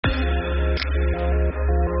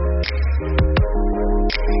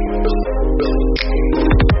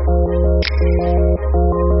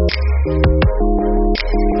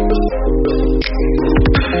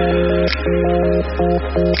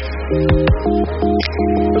We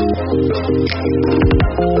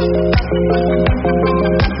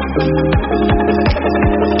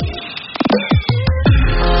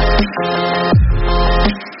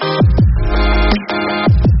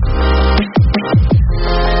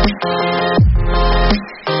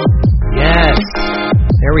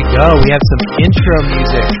have some intro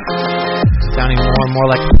music, sounding more and more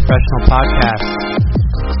like a professional podcast.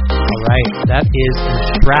 All right, that is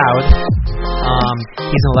Shroud.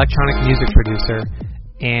 He's an electronic music producer,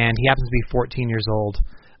 and he happens to be 14 years old.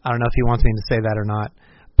 I don't know if he wants me to say that or not,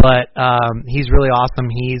 but he's really awesome.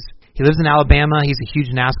 He lives in Alabama. He's a huge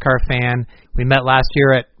NASCAR fan. We met last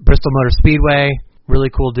year at Bristol Motor Speedway. Really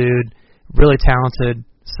cool dude, really talented.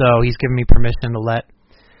 So he's given me permission to let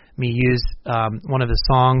me use one of his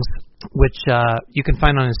songs, which you can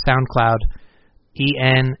find on his SoundCloud.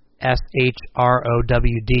 ENSHROWD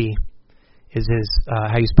is his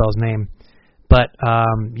how you spell his name. But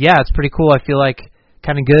yeah, it's pretty cool. I feel like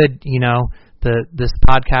kind of good. You know, this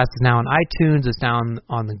podcast is now on iTunes. It's now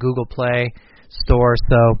on the Google Play store.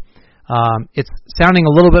 So it's sounding a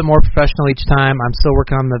little bit more professional each time. I'm still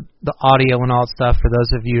working on the audio and all that stuff. For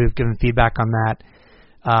those of you who've given feedback on that,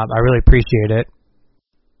 I really appreciate it.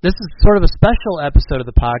 This is sort of a special episode of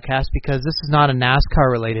the podcast because this is not a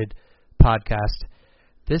NASCAR-related podcast.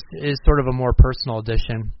 This is sort of a more personal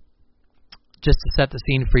edition. Just to set the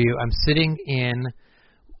scene for you, I'm sitting in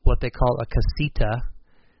what they call a casita,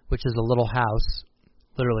 which is a little house,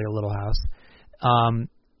 literally a little house,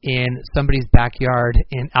 in somebody's backyard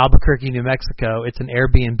in Albuquerque, New Mexico. It's an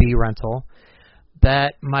Airbnb rental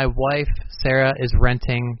that my wife, Sarah, is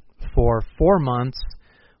renting for 4 months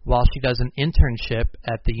while she does an internship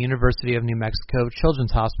at the University of New Mexico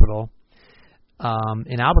Children's Hospital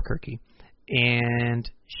in Albuquerque. And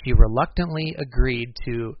she reluctantly agreed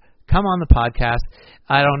to come on the podcast.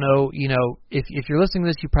 I don't know, if you're listening to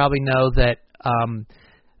this, you probably know that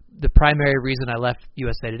the primary reason I left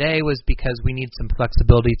USA Today was because we need some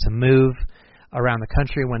flexibility to move around the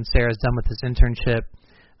country when Sarah's done with this internship.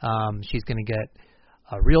 She's going to get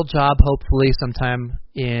a real job, hopefully, sometime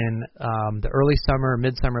in the early summer,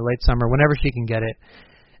 midsummer, late summer, whenever she can get it.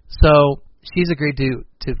 So she's agreed to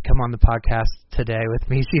come on the podcast today with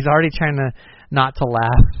me. She's already trying not to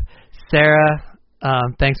laugh. Sarah,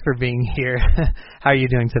 thanks for being here. How are you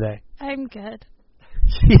doing today? I'm good.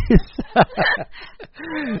 I'm used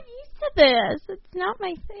to this. It's not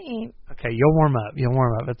my thing. Okay, you'll warm up.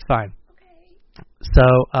 It's fine. Okay. So,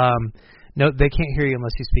 no, they can't hear you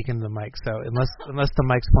unless you speak into the mic. So unless the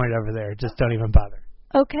mic's pointed over there, just don't even bother.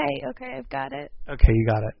 Okay, I've got it. Okay, you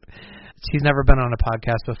got it. She's never been on a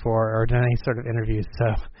podcast before or done any sort of interviews,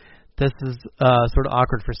 so this is sort of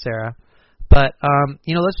awkward for Sarah. But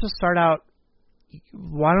let's just start out.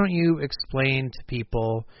 Why don't you explain to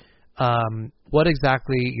people what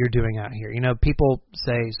exactly you're doing out here? People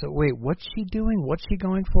say, so wait, what's she doing? What's she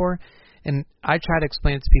going for? And I try to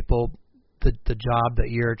explain it to people the job that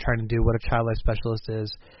you're trying to do, what a child life specialist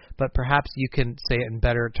is, but perhaps you can say it in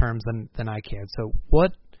better terms than I can. So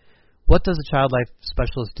what does a child life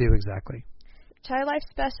specialist do exactly? Child life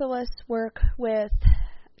specialists work with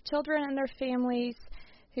children and their families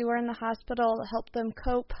who are in the hospital to help them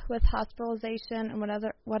cope with hospitalization and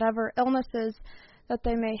whatever illnesses that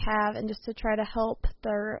they may have, and just to try to help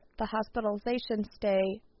the hospitalization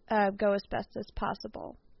stay go as best as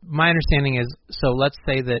possible. My understanding is, so let's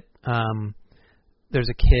say that there's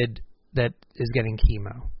a kid that is getting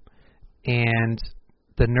chemo, and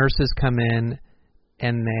the nurses come in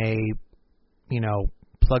and they,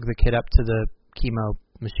 plug the kid up to the chemo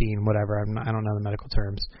machine, whatever. I don't know the medical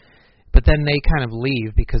terms. But then they kind of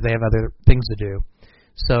leave because they have other things to do.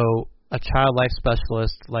 So a child life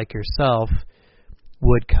specialist like yourself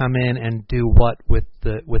would come in and do what with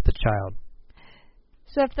the child?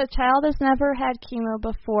 So if the child has never had chemo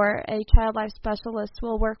before, a child life specialist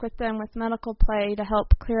will work with them with medical play to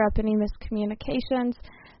help clear up any miscommunications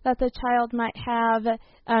that the child might have.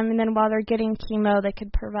 And then while they're getting chemo, they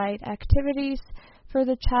could provide activities for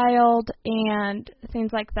the child and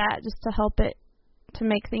things like that, just to help it to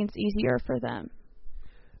make things easier for them.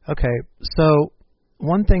 Okay, so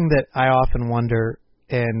one thing that I often wonder,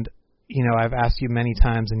 and I've asked you many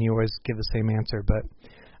times and you always give the same answer, but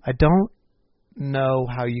I don't know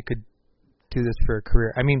how you could do this for a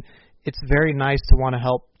career. I mean, it's very nice to want to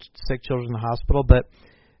help sick children in the hospital, but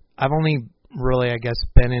I've only really, I guess,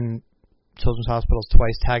 been in children's hospitals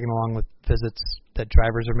twice, tagging along with visits that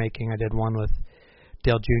drivers are making. I did one with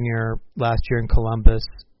Dale Jr. last year in Columbus,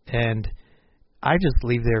 and I just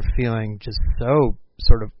leave there feeling just so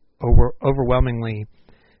sort of overwhelmingly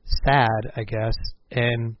sad, I guess.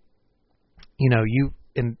 And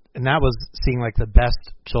and that was seeing like the best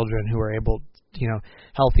children who were able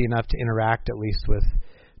healthy enough to interact at least with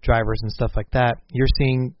drivers and stuff like that. You're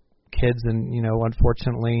seeing kids and,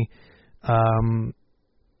 unfortunately,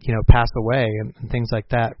 pass away and things like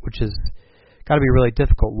that, which has got to be really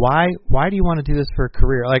difficult. Why do you want to do this for a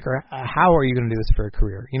career? Or how are you going to do this for a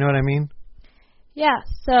career? You know what I mean? Yeah.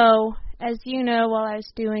 So, as you know, while I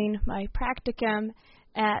was doing my practicum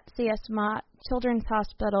at C.S. Mott Children's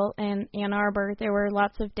Hospital in Ann Arbor, there were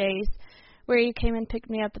lots of days where you came and picked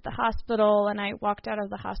me up at the hospital, and I walked out of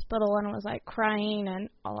the hospital and was like crying and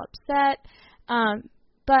all upset.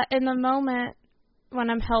 But in the moment when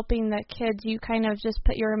I'm helping the kids, you kind of just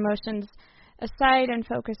put your emotions aside and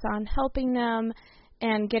focus on helping them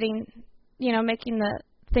and getting, making the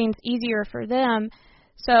things easier for them.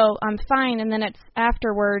 So I'm fine. And then it's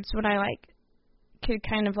afterwards when I could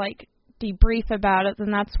kind of debrief about it,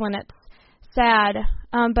 then that's when it's sad.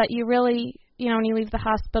 But you really, when you leave the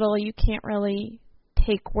hospital, you can't really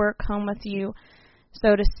take work home with you,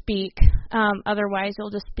 so to speak. Otherwise,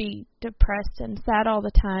 you'll just be depressed and sad all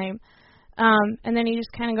the time. And then you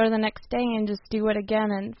just kind of go to the next day and just do it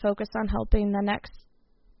again and focus on helping the next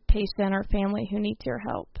patient or family who needs your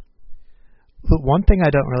help. But one thing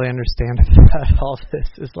I don't really understand about all this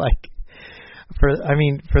is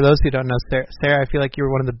for those who don't know, Sarah, I feel like you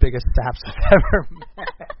were one of the biggest saps I've ever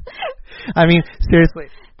met. I mean, seriously.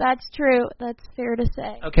 That's true. That's fair to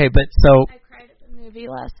say. Okay, but so I cried at the movie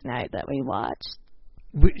last night that we watched.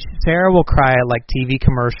 Sarah will cry at TV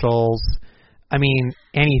commercials. I mean,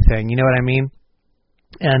 anything. You know what I mean?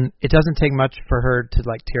 And it doesn't take much for her to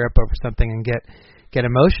tear up over something and get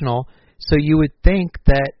emotional. So you would think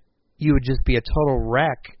that you would just be a total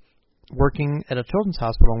wreck working at a children's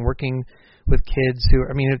hospital and working with kids who,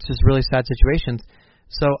 it's just really sad situations.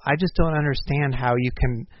 So I just don't understand how are you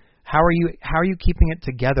keeping it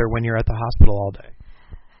together when you're at the hospital all day?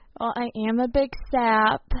 Well, I am a big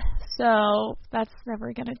sap, so that's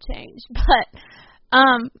never going to change. But,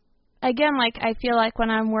 again, I feel like when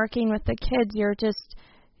I'm working with the kids,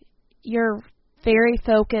 you're very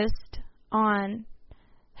focused on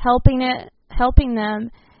helping them.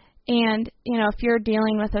 And, if you're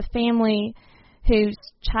dealing with a family whose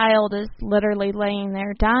child is literally laying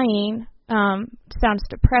there dying, sounds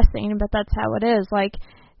depressing, but that's how it is.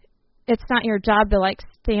 It's not your job to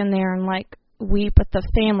stand there and weep with the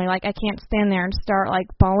family. I can't stand there and start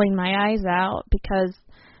bawling my eyes out, because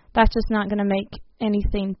that's just not going to make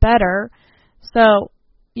anything better. So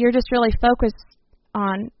you're just really focused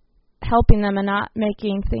on helping them and not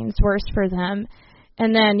making things worse for them.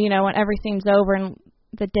 And then, when everything's over and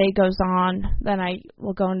the day goes on, then I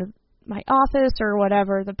will go into my office or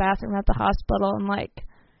whatever, the bathroom at the hospital, and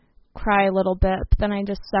cry a little bit. But then I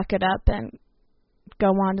just suck it up and go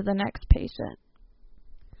on to the next patient.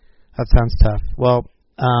 That sounds tough. Well,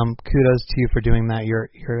 kudos to you for doing that.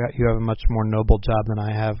 You have a much more noble job than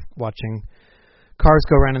I have, watching cars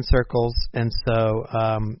go around in circles, and so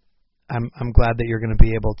I'm glad that you're going to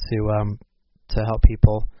be able to help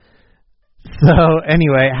people. So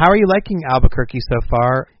anyway, how are you liking Albuquerque so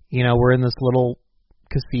far? We're in this little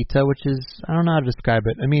casita, which is, I don't know how to describe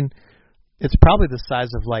it. It's probably the size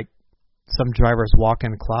of some drivers'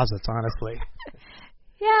 walk-in closets, honestly.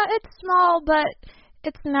 Yeah, it's small, but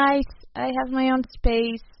it's nice. I have my own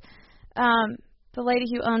space. The lady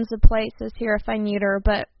who owns the place is here if I need her,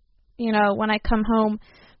 but, when I come home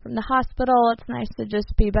from the hospital, it's nice to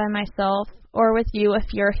just be by myself, or with you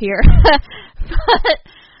if you're here. But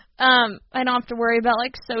I don't have to worry about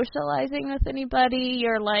socializing with anybody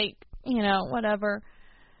or whatever.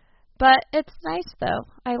 But it's nice though.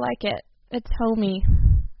 I like it. It's homey.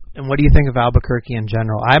 And what do you think of Albuquerque in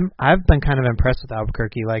general? I've been kind of impressed with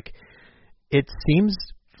Albuquerque. It seems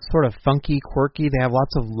sort of funky, quirky. They have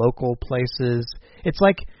lots of local places. It's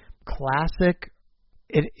classic.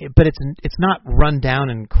 But it's not run down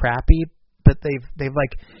and crappy. But they've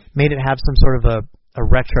made it have some sort of a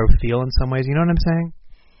retro feel in some ways. You know what I'm saying?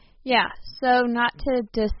 Yeah, so not to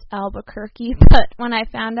diss Albuquerque, but when I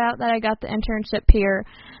found out that I got the internship here,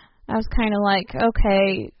 I was kind of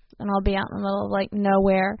okay, and I'll be out in the middle of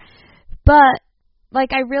nowhere. But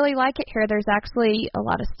I really like it here. There's actually a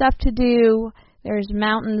lot of stuff to do. There's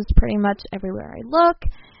mountains pretty much everywhere I look,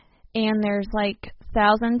 and there's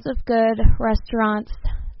thousands of good restaurants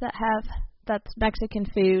that's Mexican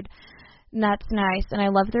food. And that's nice, and I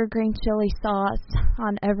love their green chili sauce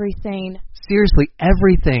on everything. Seriously,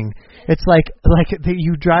 everything. It's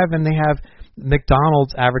you drive and they have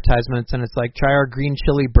McDonald's advertisements, and it's try our green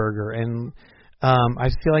chili burger, and I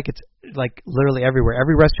feel it's literally everywhere.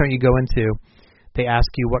 Every restaurant you go into, they ask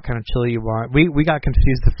you what kind of chili you want. We got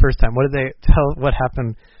confused the first time. What did they tell? What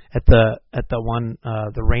happened at the one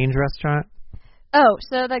the Range restaurant? Oh,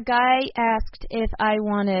 so the guy asked if I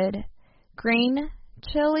wanted green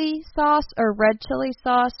chili sauce or red chili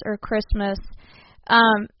sauce or Christmas.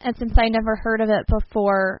 And since I never heard of it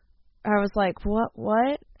before, I was like,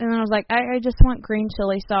 what? And then I was like, I just want green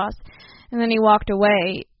chili sauce. And then he walked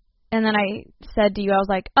away. And then I said to you, I was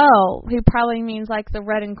like, oh, he probably means like the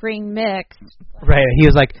red and green mix. Right. He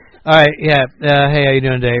was like, all right, yeah, hey, how you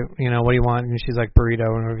doing today? What do you want? And she's like, burrito.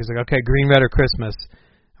 And he's like, okay, green, red, or Christmas.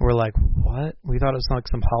 And we're like, what? We thought it was like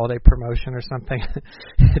some holiday promotion or something.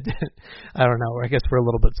 I don't know. I guess we're a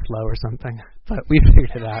little bit slow or something. But we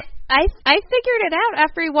figured it out. I figured it out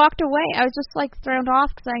after he walked away. I was just like thrown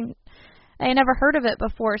off because I never heard of it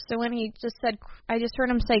before. So when he just said, I just heard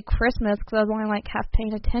him say Christmas because I was only like half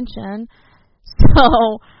paying attention. So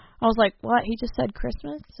I was like, what? He just said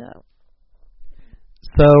Christmas?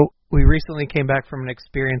 So we recently came back from an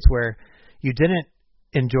experience where you didn't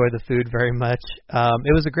enjoy the food very much.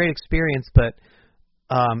 It was a great experience, but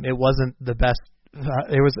it wasn't the best.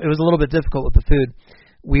 It was a little bit difficult with the food.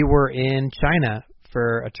 We were in China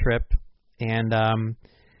for a trip, and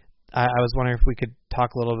I was wondering if we could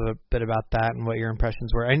talk a little bit about that and what your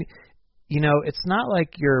impressions were. And it's not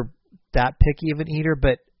like you're that picky of an eater,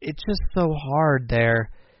 but it's just so hard there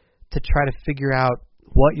to try to figure out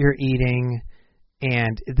what you're eating,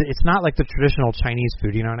 and it's not like the traditional Chinese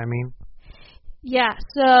food. You know what I mean? Yeah,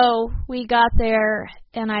 so we got there,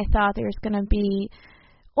 and I thought there was going to be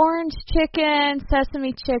orange chicken,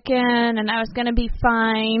 sesame chicken, and I was going to be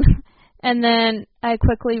fine. And then I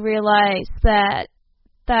quickly realized that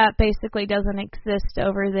basically doesn't exist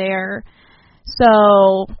over there.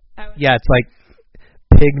 So yeah, it's like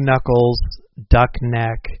pig knuckles, duck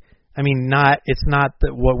neck. I mean, it's not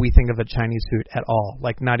what we think of a Chinese food at all,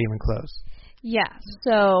 like not even close. Yeah,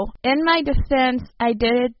 so in my defense, I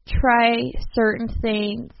did try certain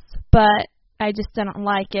things, but I just didn't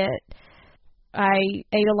like it. I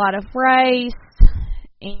ate a lot of rice.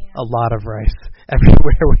 A lot of rice.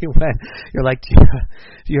 Everywhere we went, you're like, do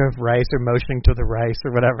you have rice, or motioning to the rice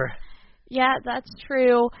or whatever? Yeah, that's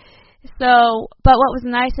true. So, but what was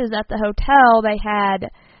nice is at the hotel, they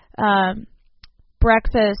had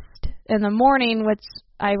breakfast in the morning, which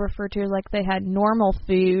I refer to as like they had normal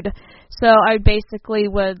food. So I basically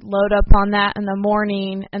would load up on that in the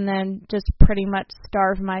morning and then just pretty much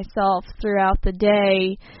starve myself throughout the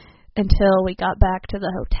day until we got back to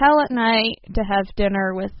the hotel at night to have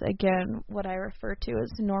dinner with, again, what I refer to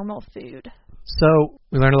as normal food. So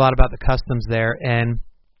we learned a lot about the customs there, and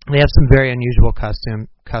they have some very unusual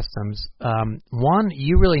customs. One,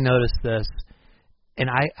 you really noticed this, and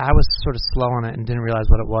I was sort of slow on it and didn't realize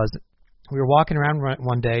what it was. We were walking around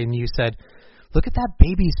one day, and you said, look at that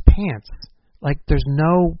baby's pants. Like, there's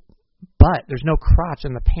no butt. There's no crotch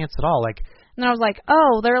in the pants at all. And I was like,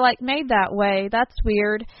 oh, they're, like, made that way. That's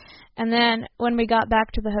weird. And then when we got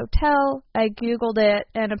back to the hotel, I Googled it,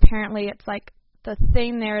 and apparently it's, like, the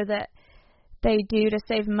thing there that they do to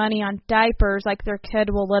save money on diapers. Like, their kid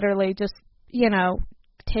will literally just,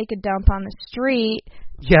 take a dump on the street.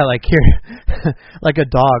 Yeah, like here, like a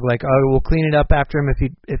dog. Like, oh, we'll clean it up after him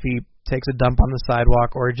if he takes a dump on the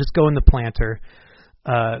sidewalk, or just go in the planter.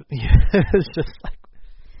 It's just like...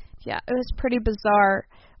 Yeah, it was pretty bizarre.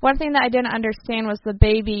 One thing that I didn't understand was the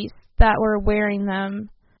babies that were wearing them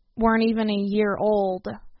weren't even a year old.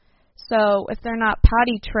 So if they're not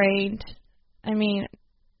potty trained, I mean,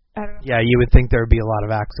 I don't know. Yeah, you would think there would be a lot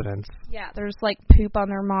of accidents. Yeah, there's like poop on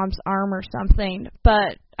their mom's arm or something.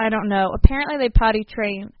 But I don't know. Apparently they potty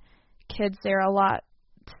train kids there a lot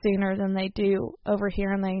sooner than they do over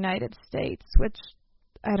here in the United States, which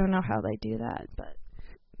I don't know how they do that. But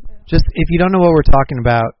just if you don't know what we're talking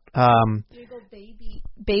about, Google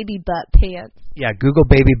baby butt pants. Yeah, Google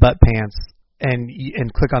baby butt pants and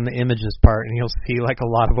click on the images part, and you'll see like a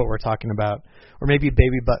lot of what we're talking about. Or maybe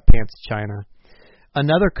baby butt pants China.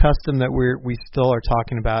 Another custom that we still are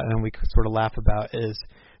talking about and we sort of laugh about is,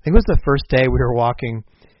 I think it was the first day we were walking,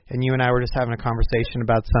 and you and I were just having a conversation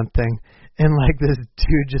about something, and like this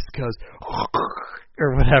dude just goes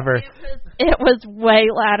or whatever. It was way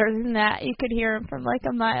louder than that. You could hear him from like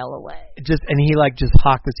a mile away. And he like just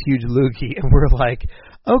hawked this huge loogie, and we're like,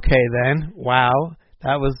 okay then, wow,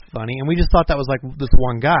 that was funny. And we just thought that was like this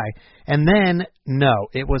one guy. And then no,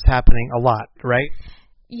 it was happening a lot, right?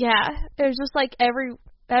 Yeah, it was just like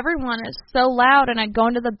everyone is so loud, and I'd go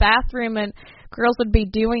into the bathroom and girls would be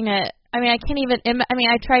doing it. I mean, I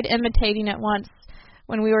tried imitating it once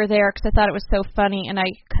when we were there because I thought it was so funny, and I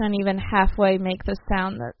couldn't even halfway make the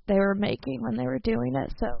sound that they were making when they were doing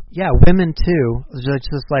it. So yeah, women too,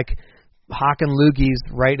 just like hawking loogies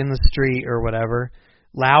right in the street or whatever,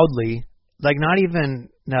 loudly, like not even,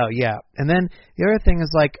 no, yeah. And then the other thing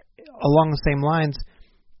is like along the same lines,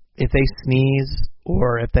 if they sneeze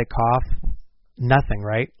or if they cough, nothing,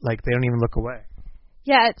 right? Like, they don't even look away.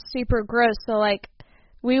 Yeah, it's super gross. So, like,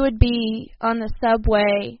 we would be on the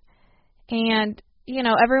subway, and, you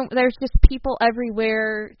know, there's just people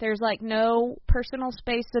everywhere. There's, like, no personal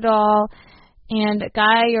space at all. And a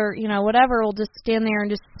guy or, you know, whatever will just stand there and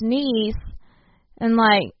just sneeze and,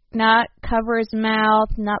 like, not cover his mouth,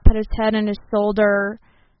 not put his head in his shoulder.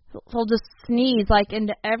 He'll just sneeze, like,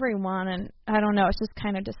 into everyone. And I don't know, it's just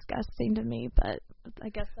kind of disgusting to me, but I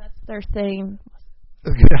guess that's their thing.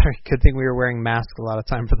 Good thing we were wearing masks a lot of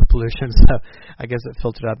time for the pollution, so I guess it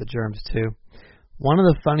filtered out the germs too. One of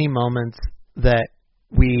the funny moments that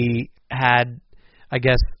we had, I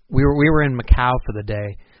guess, we were in Macau for the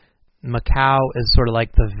day. Macau is sort of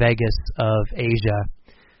like the Vegas of Asia.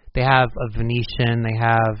 They have a Venetian, they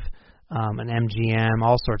have an MGM,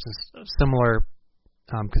 all sorts of similar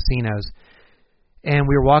casinos. And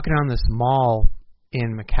we were walking around this mall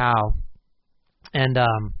in Macau, and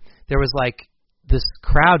there was like this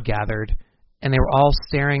crowd gathered, and they were all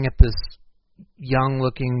staring at this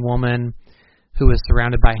young-looking woman who was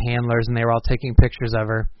surrounded by handlers, and they were all taking pictures of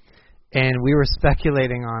her. And we were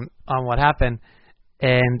speculating on what happened.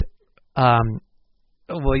 And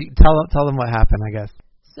well, tell them what happened, I guess.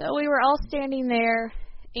 So we were all standing there,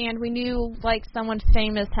 and we knew, like, someone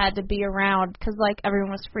famous had to be around because, like,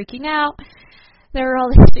 everyone was freaking out. There were all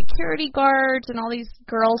these security guards and all these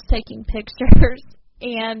girls taking pictures.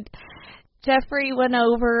 And Jeffrey went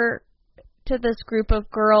over to this group of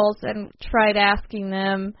girls and tried asking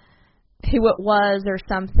them who it was or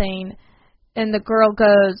something. And the girl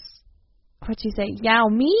goes, what'd she say, Yao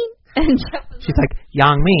Mi? And she's like,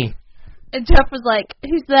 Yang Mi. And Jeff was like,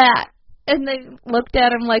 who's that? And they looked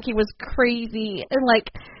at him like he was crazy. And like,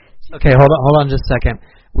 okay, hold on just a second.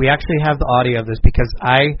 We actually have the audio of this because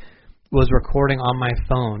I was recording on my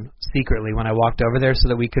phone secretly when I walked over there so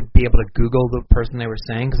that we could be able to Google the person they were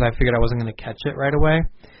saying, because I figured I wasn't going to catch it right away.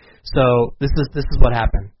 So this is what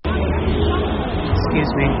happened.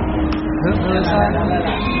 Excuse me. Who is that?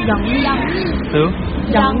 Yang Mi. Who?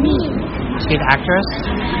 Yang Mi. She's an actress?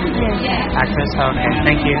 Yes. Actress, okay,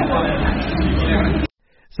 thank you.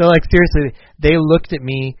 So, like, seriously, they looked at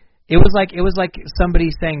me. It was like somebody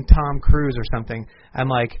saying Tom Cruise or something. I'm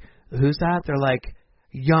like, who's that? They're like,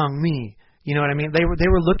 Yang Mi. You know what I mean? They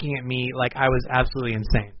were looking at me like I was absolutely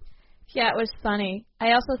insane. Yeah, it was funny.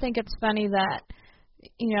 I also think it's funny that,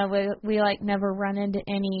 you know, we like never run into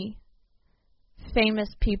any famous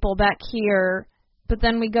people back here, but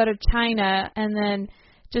then we go to China and then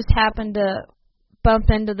just happen to bump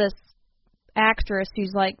into this actress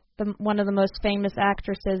who's like one of the most famous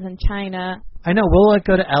actresses in China. I know. We'll like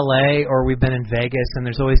go to LA or we've been in Vegas and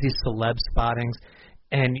there's always these celeb spottings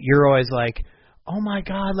and you're always like, oh my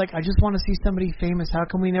God, like I just want to see somebody famous. How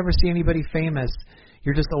come we never see anybody famous?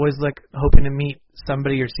 You're just always like hoping to meet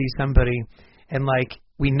somebody or see somebody, and like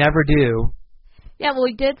we never do. Yeah, well,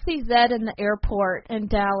 we did see Zed in the airport in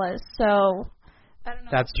Dallas, so I don't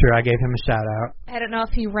know. That's true. I gave him a shout out. I don't know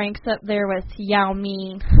if he ranks up there with Yao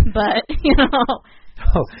Mi, but you know.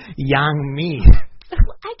 Oh, Yang Mi.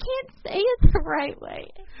 I can't say it the right way.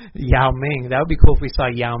 Yao Ming. That would be cool if we saw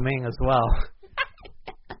Yao Ming as well.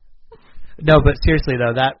 No, but seriously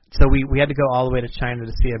though, so we had to go all the way to China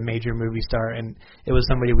to see a major movie star, and it was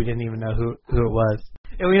somebody we didn't even know who it was.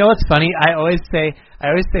 And you know what's funny? I always say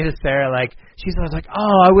to Sarah, like, she's always like,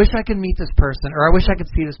 oh, I wish I could meet this person, or I wish I could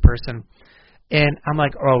see this person. And I'm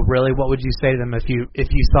like, oh, really? What would you say to them if you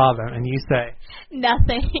saw them? And you say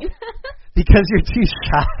nothing. Because you're too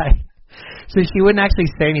shy. So she wouldn't actually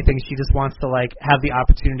say anything. She just wants to like have the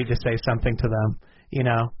opportunity to say something to them, you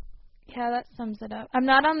know. Yeah, that sums it up. I'm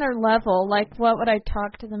not on their level. Like, what would I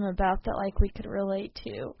talk to them about that, like, we could relate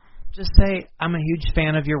to? Just say, I'm a huge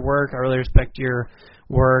fan of your work. I really respect your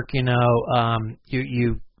work. You know,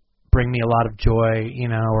 you bring me a lot of joy, you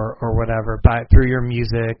know, or whatever, through your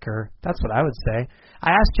music, or that's what I would say.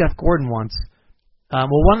 I asked Jeff Gordon once. Well,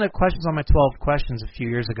 one of the questions on my 12 questions a few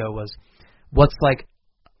years ago was, what's like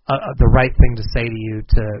the right thing to say to you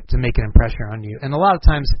to make an impression on you? And a lot of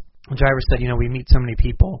times, the driver said, you know, we meet so many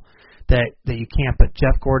people that you can't. But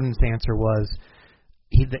Jeff Gordon's answer was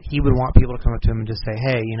that he would want people to come up to him and just say,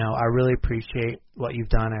 hey, you know, I really appreciate what you've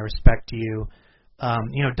done. I respect you.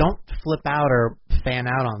 You know, don't flip out or fan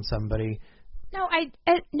out on somebody. No,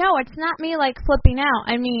 no, it's not me like flipping out.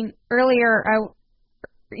 I mean, earlier,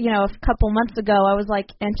 a couple months ago, I was like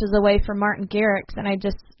inches away from Martin Garrix, and I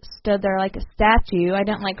just stood there like a statue. I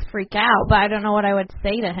didn't like freak out, but I don't know what I would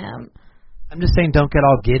say to him. I'm just saying, don't get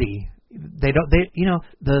all giddy. They you know,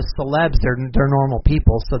 the celebs, they're normal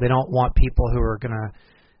people, so they don't want people who are gonna,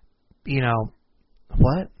 you know,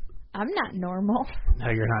 what? I'm not normal. No,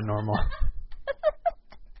 you're not normal.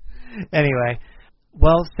 Anyway,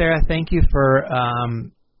 well, Sarah, thank you for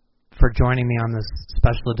joining me on this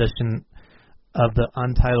special edition of the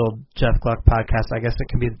Untitled Jeff Gluck podcast. I guess it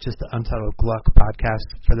can be just the Untitled Gluck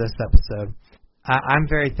podcast for this episode. I'm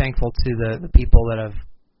very thankful to the people that have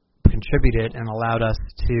contributed and allowed us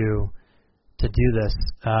to do this.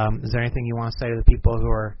 Is there anything you want to say to the people who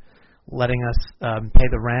are letting us pay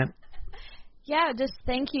the rent? Yeah, just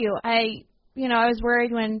thank you. I was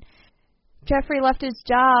worried when Jeffrey left his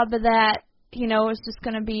job that, it was just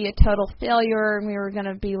going to be a total failure and we were going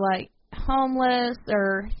to be like homeless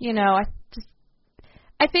or,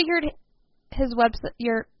 I figured his website,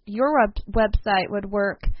 your website would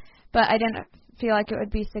work, but I didn't feel like it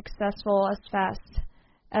would be successful as fast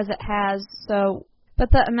as it has. So,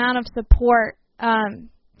 but the amount of support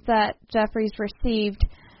that Jeffrey's received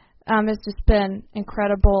has just been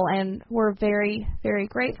incredible, and we're very, very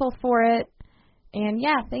grateful for it. And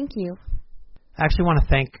yeah, thank you. I actually want to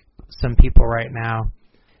thank some people right now.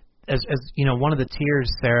 As one of the tiers,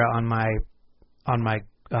 Sarah, on my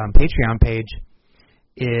Patreon page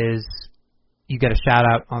is you get a shout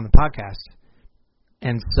out on the podcast.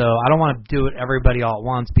 And so I don't want to do it everybody all at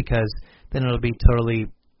once because then it'll be totally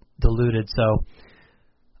diluted. So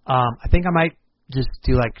I think I might just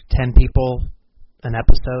do like 10 people an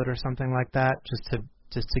episode or something like that,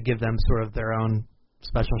 just to give them sort of their own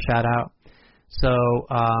special shout out. So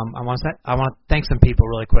I want to thank some people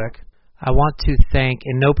really quick. I want to thank,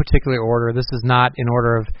 in no particular order, this is not in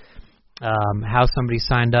order of how somebody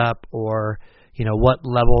signed up or what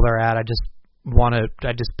level they're at. I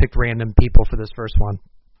just picked random people for this first one.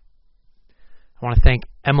 I want to thank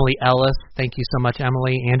Emily Ellis. Thank you so much,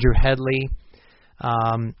 Emily. Andrew Headley,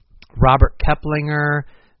 Robert Keplinger,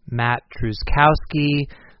 Matt Truskowski,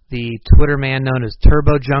 the Twitter man known as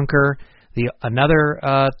Turbo Junker, another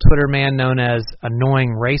Twitter man known as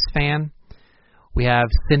Annoying Race Fan. We have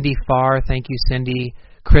Cindy Farr. Thank you, Cindy.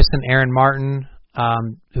 Chris and Aaron Martin,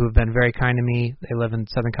 who have been very kind to me. They live in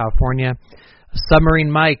Southern California. Submarine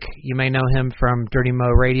Mike, you may know him from Dirty Mo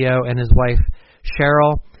Radio, and his wife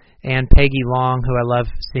Cheryl, and Peggy Long, who I love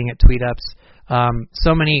seeing at Tweet Ups.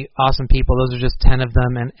 So many awesome people. Those are just 10 of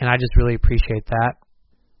them, and I just really appreciate that.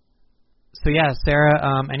 So yeah,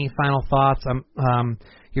 Sarah, any final thoughts?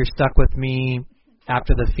 You're stuck with me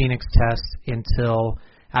after the Phoenix test until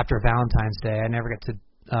after Valentine's Day. I never get to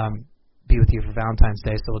be with you for Valentine's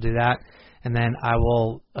Day, so we'll do that. And then I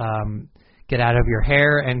will get out of your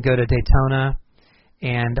hair and go to Daytona.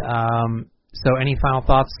 And so any final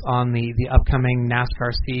thoughts on the upcoming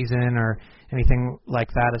NASCAR season or anything like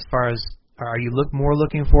that as far as, are you more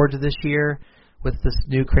looking forward to this year with this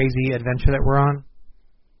new crazy adventure that we're on?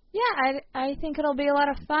 Yeah, I think it'll be a lot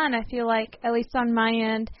of fun. I feel like, at least on my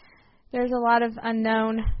end, there's a lot of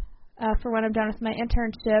unknown for when I'm done with my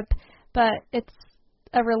internship, but it's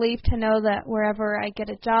a relief to know that wherever I get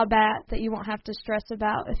a job at, that you won't have to stress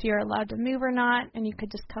about if you're allowed to move or not, and you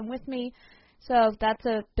could just come with me. So that's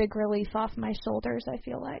a big relief off my shoulders, I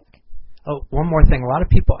feel like. Oh, one more thing. A lot of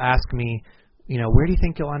people ask me, where do you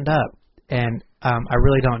think you'll end up? And I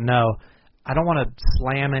really don't know. I don't want to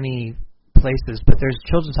slam any places, but there's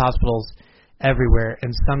children's hospitals everywhere,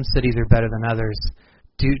 and some cities are better than others.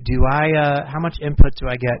 Do I? How much input do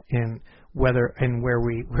I get in whether and where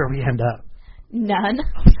we end up? None.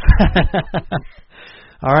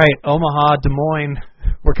 All right, Omaha, Des Moines,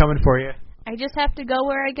 we're coming for you. I just have to go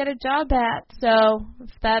where I get a job at. So if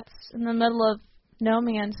that's in the middle of no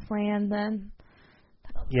man's land, then.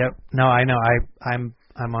 Yep. No, I know. I'm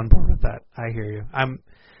on board with that. I hear you.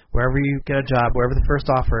 Wherever you get a job, wherever the first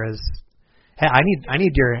offer is. Hey, I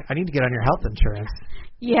need to get on your health insurance.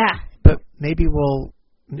 Yeah. But maybe it won't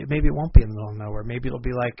be in the middle of nowhere. Maybe it'll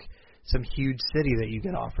be like some huge city that you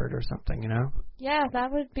get offered or something, Yeah,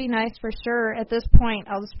 that would be nice for sure. At this point,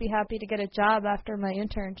 I'll just be happy to get a job after my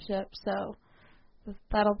internship, so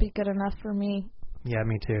that'll be good enough for me. Yeah,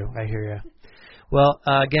 me too. I hear you. Well,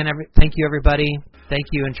 again, thank you, everybody. Thank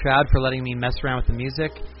you, and Shroud, for letting me mess around with the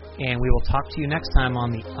music, and we will talk to you next time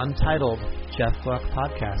on the Untitled Jeff Gluck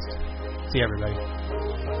podcast. See you, everybody.